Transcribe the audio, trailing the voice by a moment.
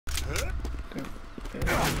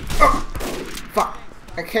Oh, fuck.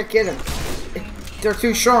 I can't get him. They're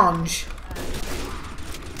too strong.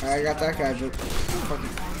 Alright, I got that guy, but fucking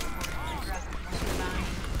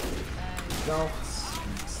no.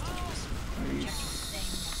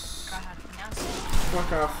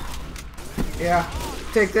 Fuck off. Yeah.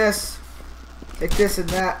 Take this. Take this and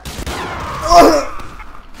that.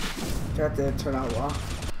 That didn't turn out well.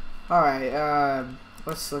 Alright,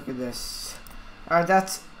 let's look at this. Alright,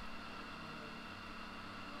 that's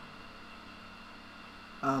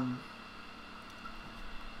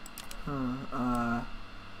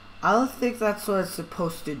I don't think that's what it's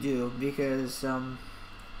supposed to do because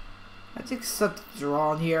I think something's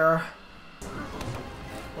wrong here.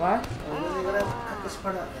 What? Oh, we're gonna cut this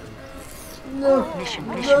part out. No, mission,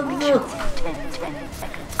 no. 10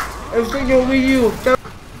 seconds. Everything will be you. That's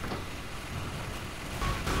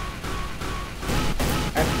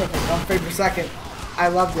perfect. 1 frame per second. I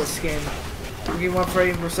love this game. We get 1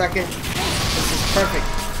 frame per second. This is perfect.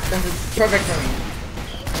 This is perfect for me.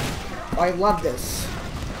 I love this.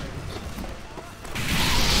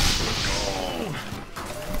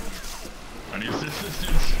 I need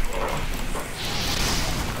assistance.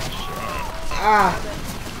 Ah.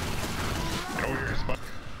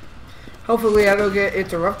 Hopefully I don't get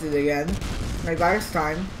interrupted again, like last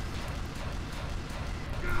time.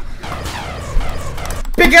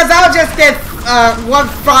 Because I'll just get 1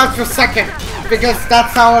 frame per second. Because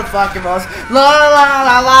that's how it fucking was. La la la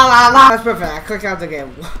la la la. That's perfect. I click out the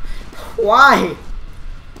game. Why?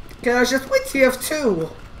 Can I just play TF2?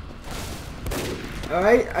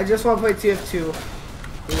 Alright, I just want to play TF2.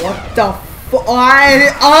 What the fuck?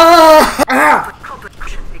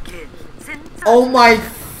 Oh my.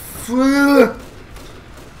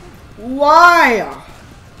 Why?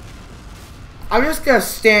 I'm just gonna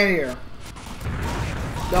stand here.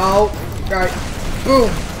 No. Alright. Boom.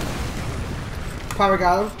 Probably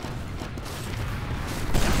got him.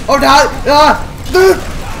 Oh no!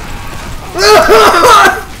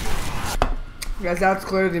 Guys, that's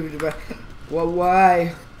clearly the well,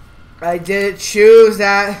 why? I didn't choose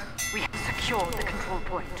that. We have secured the control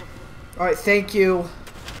point. Alright, thank you.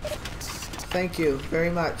 Thank you very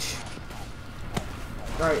much.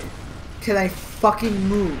 Alright. Can I fucking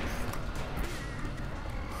move?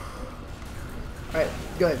 Alright,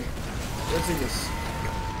 good. Let's do this.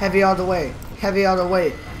 Heavy all the way. Heavy all the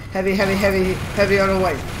way. Heavy, heavy, heavy, heavy all the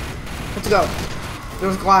way. Let's go.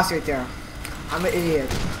 There's glass right there. I'm an idiot.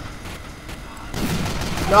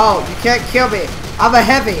 No, you can't kill me. I'm a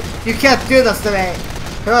heavy. You can't do this to me.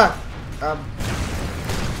 Huh.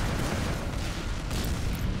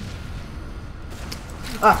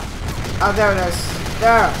 Oh, there it is.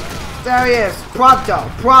 There he is. Pronto.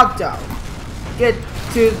 Get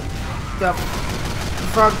to the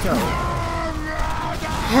fronto.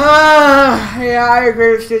 Yeah, I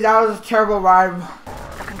agree with you. That was a terrible rhyme.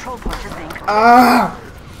 The control point is being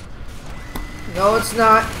no, it's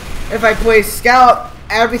not. If I play Scout,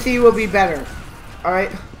 everything will be better.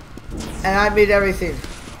 Alright? And I made everything.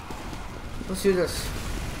 Let's do this.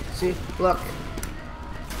 See? Look.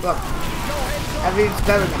 Everything's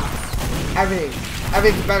better now.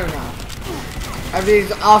 Everything's better now.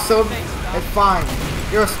 Everything's awesome. It's fine.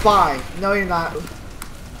 You're a spy. No, you're not.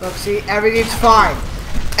 Look, see? Everything's fine.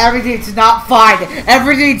 Everything's not fine.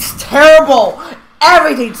 Everything's terrible.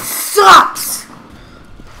 Everything sucks.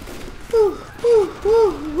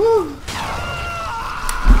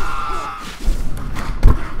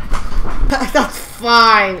 That's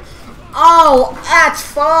fine. Oh, that's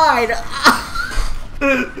fine. That's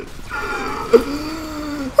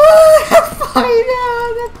fine.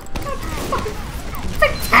 That's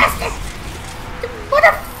fantastic. What a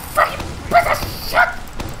fucking piece of shit.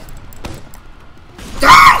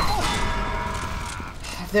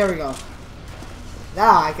 There we go.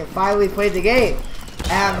 Now I can finally play the game.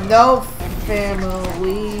 I have no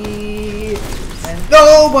family and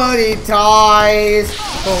nobody dies.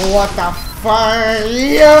 But what the fuck?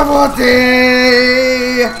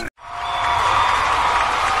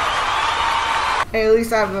 Hey, at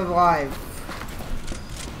least I'm alive.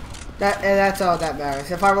 That's all that matters.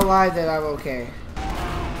 If I'm alive, then I'm okay.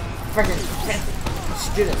 Freaking, let's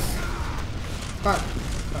do this. Come on.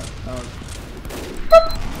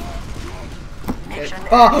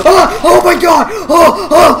 Oh my god! Oh!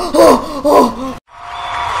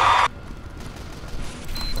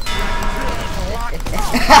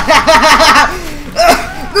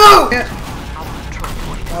 No!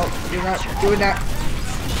 Oh, you're not doing that.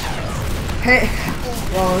 Hey!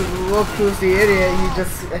 Well, look who's the idiot. You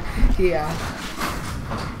just... yeah.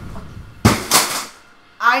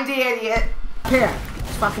 I'm the idiot. Here.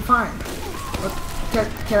 It's fucking fine. Look,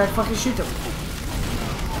 can I fucking shoot him?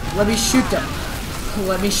 Let me shoot them.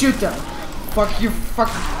 Let me shoot them. Fuck you,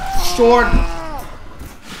 fucking short.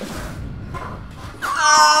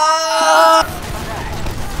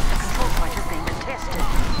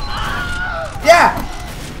 Yeah.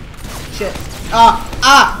 Shit.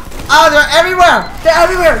 They're everywhere. They're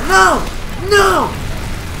everywhere. No. No.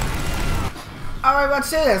 All right, let's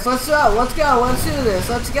do this. Let's go. Let's go. Let's do this.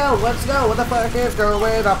 Let's go. Let's go. What the fuck is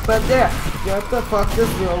going up in there? What the fuck is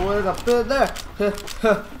going up in there?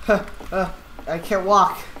 I can't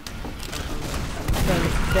walk.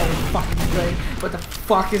 Very fucking great. What the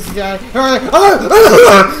fuck is that?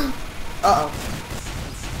 Uh-oh.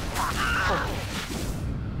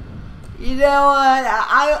 You know what?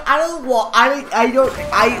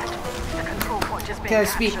 Can I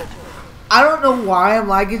speak? I don't know why I'm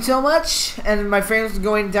lagging so much, and my frame's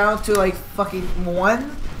going down to like fucking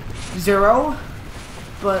 1, 0.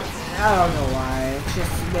 But I don't know why. It's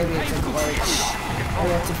just maybe it's a glitch.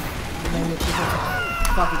 Maybe it's just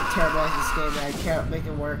fucking terrible at this game that I can't make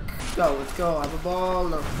it work. Let's go, let's go. I'm a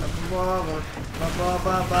baller. I'm a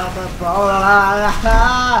baller.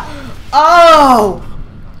 Oh!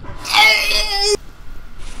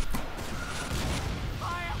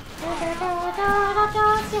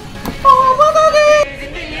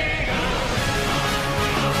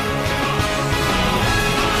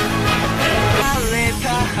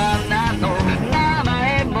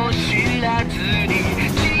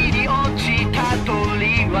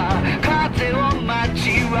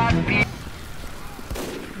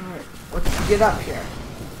 Let's get up here.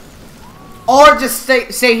 Or just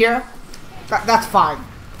stay here. That's fine.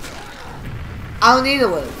 I don't need to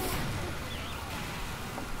live.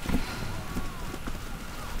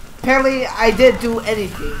 Apparently, I didn't do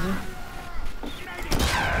anything.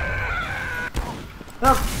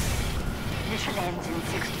 Oh. Mission ends in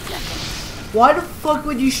 60 seconds. Why the fuck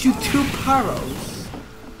would you shoot 2 pyros?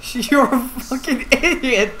 You're a fucking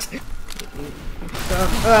idiot.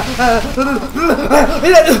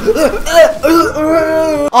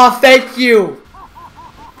 Oh, thank you.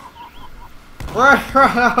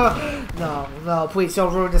 No, please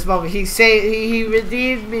don't ruin this moment. He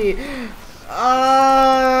redeemed me.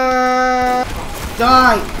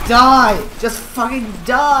 Die, just fucking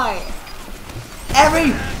die.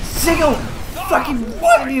 Every single fucking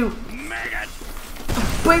one of you.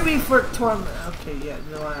 Blame me for torment. Okay, yeah,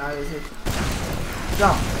 no, I was here.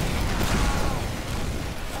 No.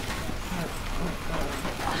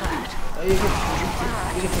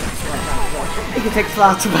 You can take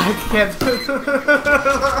slots back.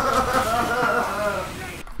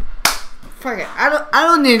 Fuck it. I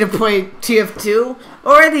don't need to play TF2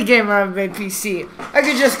 or any game on my PC. I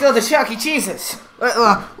could just go to Chuck E. Cheese's.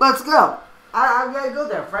 Let's go. I'm gonna go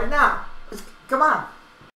there right now. Come on.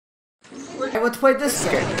 Let's play this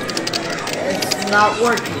game. It's not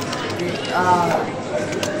working. I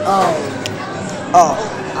don't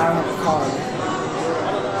have a card.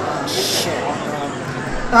 Shit.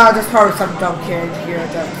 There's probably some dumb kid here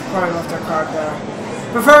that probably left their card there.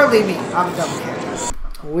 Preferably me. I'm a dumb kid.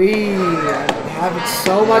 I've been having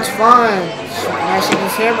so much fun smashing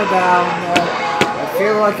this hammer down. I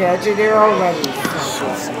feel like an engineer already.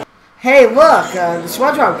 Hey, look, the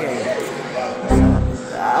SpongeBob game.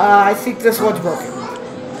 I think this one's broken.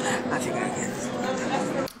 I think I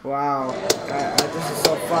can. Wow, this is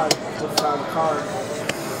so fun without a card.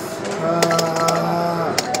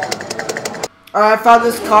 I found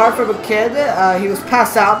this card from a kid. He was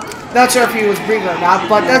passed out. Not sure if he was breathing or not,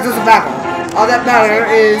 but that doesn't matter. All that matters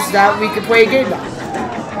is that we can play a game now.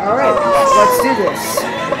 Alright, let's do this.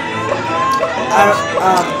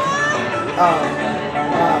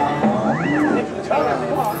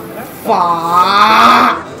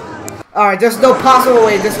 Alright, there's no possible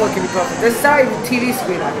way this one can be broken. There's not even a TV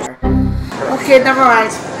screen on here. Okay, never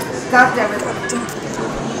mind. God damn it.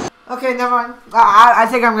 Okay, never mind. I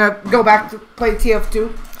think I'm gonna go back to play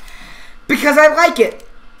TF2 because I like it.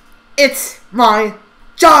 It's my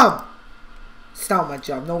job. It's not my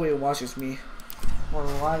job. Nobody watches me.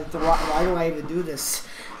 Why do I even do this?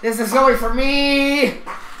 This is only for me.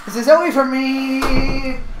 This is only for me.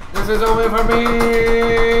 This is only for me.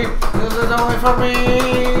 This is only for me.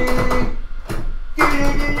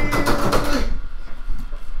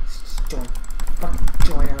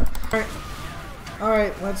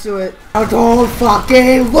 Alright, let's do it. I don't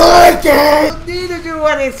fucking like it! I don't need to do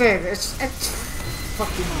anything. It's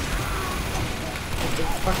fucking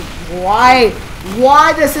why?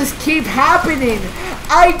 Why does this keep happening?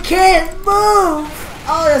 I can't move!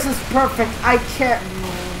 Oh, this is perfect. I can't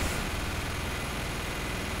move.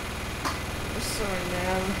 I'm sorry,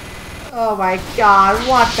 man. Oh my god,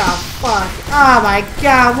 what the fuck? Oh my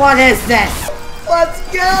god, what is this? Let's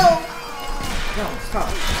go! No,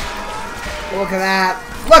 stop. Look at that!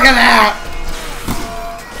 Look at that!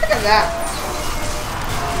 Look at that!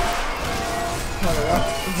 Hup, hup,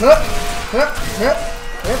 hup, hup, hup.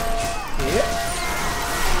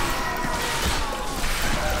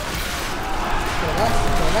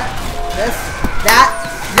 This, that,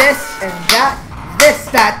 this, and that, this,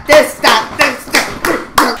 that, this, that, this,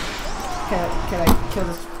 that. Can I kill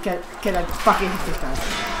this? Can I fucking hit this guy?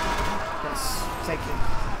 Yes, thank you.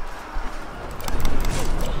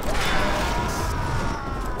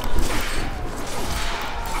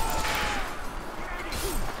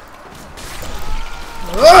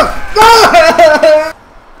 What?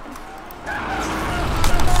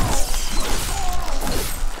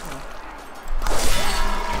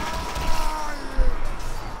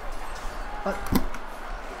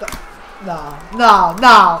 No, no,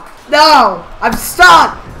 no, no! I'm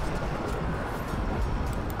stuck!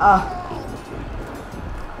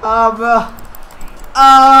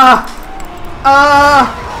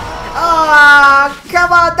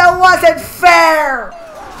 Come on, that wasn't fair!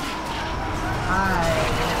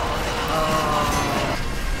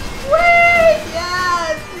 Wait,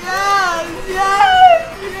 yes, yes, yes,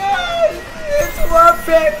 yes! It's worth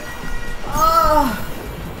it!